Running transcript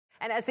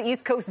And as the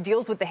East Coast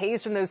deals with the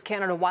haze from those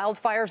Canada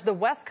wildfires, the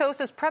West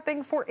Coast is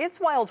prepping for its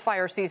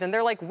wildfire season.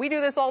 They're like, we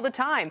do this all the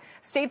time.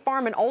 State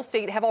Farm and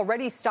Allstate have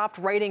already stopped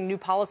writing new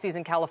policies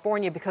in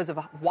California because of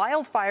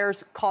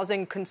wildfires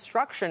causing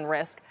construction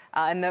risk,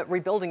 and the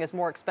rebuilding is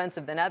more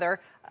expensive than ever.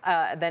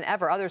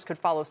 Others could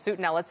follow suit.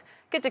 Now let's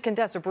get to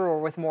Contessa Brewer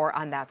with more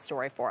on that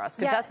story for us.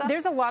 Contessa? Yeah,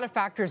 there's a lot of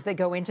factors that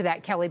go into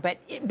that, Kelly, but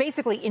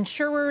basically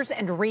insurers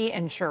and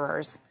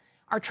reinsurers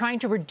are trying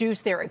to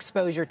reduce their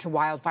exposure to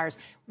wildfires.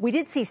 We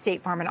did see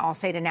State Farm and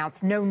Allstate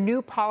announce no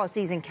new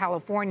policies in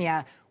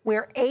California,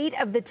 where 8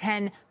 of the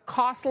 10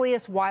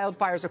 costliest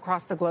wildfires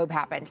across the globe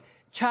happened.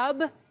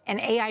 Chubb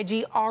and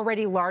AIG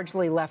already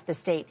largely left the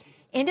state.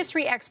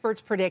 Industry experts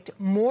predict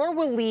more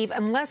will leave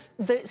unless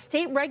the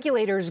state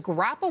regulators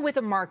grapple with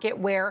a market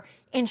where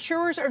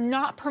insurers are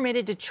not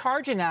permitted to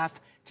charge enough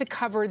to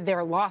cover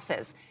their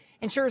losses.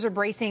 Insurers are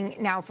bracing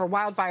now for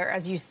wildfire,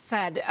 as you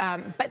said,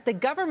 but the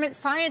government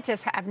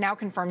scientists have now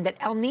confirmed that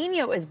El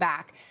Nino is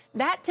back.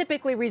 That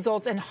typically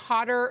results in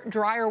hotter,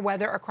 drier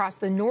weather across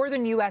the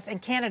northern U.S. and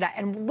Canada.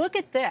 And look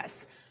at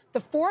this. The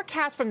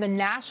forecast from the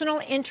National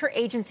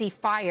Interagency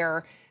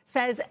Fire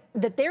says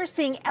that they're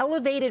seeing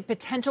elevated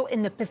potential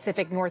in the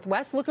Pacific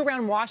Northwest. Look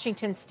around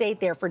Washington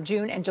state there for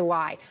June and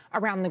July,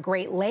 around the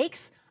Great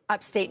Lakes,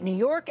 upstate New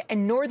York,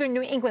 and northern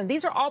New England.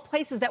 These are all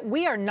places that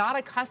we are not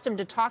accustomed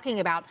to talking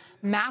about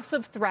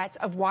massive threats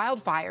of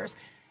wildfires.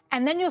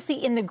 And then you'll see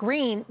in the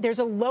green, there's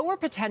a lower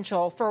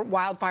potential for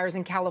wildfires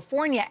in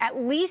California, at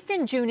least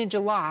in June and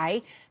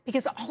July,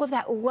 because all of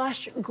that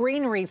lush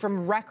greenery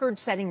from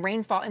record-setting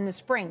rainfall in the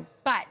spring.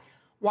 But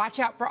watch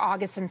out for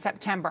August and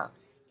September.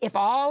 If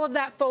all of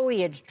that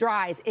foliage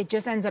dries, it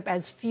just ends up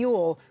as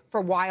fuel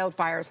for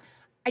wildfires.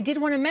 I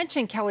did want to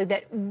mention, Kelly,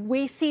 that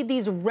we see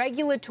these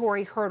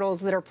regulatory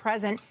hurdles that are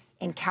present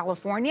in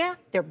California.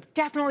 They're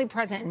definitely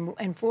present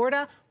in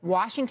Florida,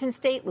 Washington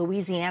State,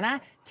 Louisiana,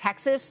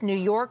 Texas, New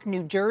York,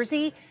 New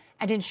Jersey.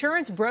 And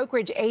insurance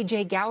brokerage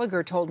A.J.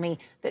 Gallagher told me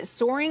that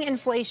soaring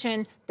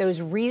inflation,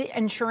 those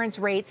reinsurance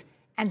rates,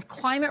 and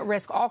climate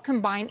risk all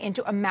combine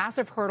into a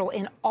massive hurdle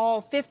in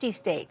all 50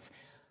 states.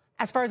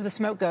 As far as the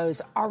smoke goes,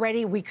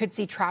 already we could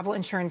see travel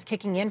insurance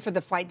kicking in for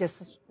the flight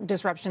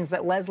disruptions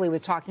that Leslie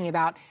was talking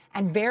about.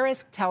 And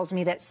Verisk tells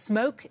me that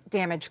smoke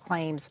damage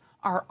claims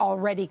are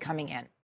already coming in.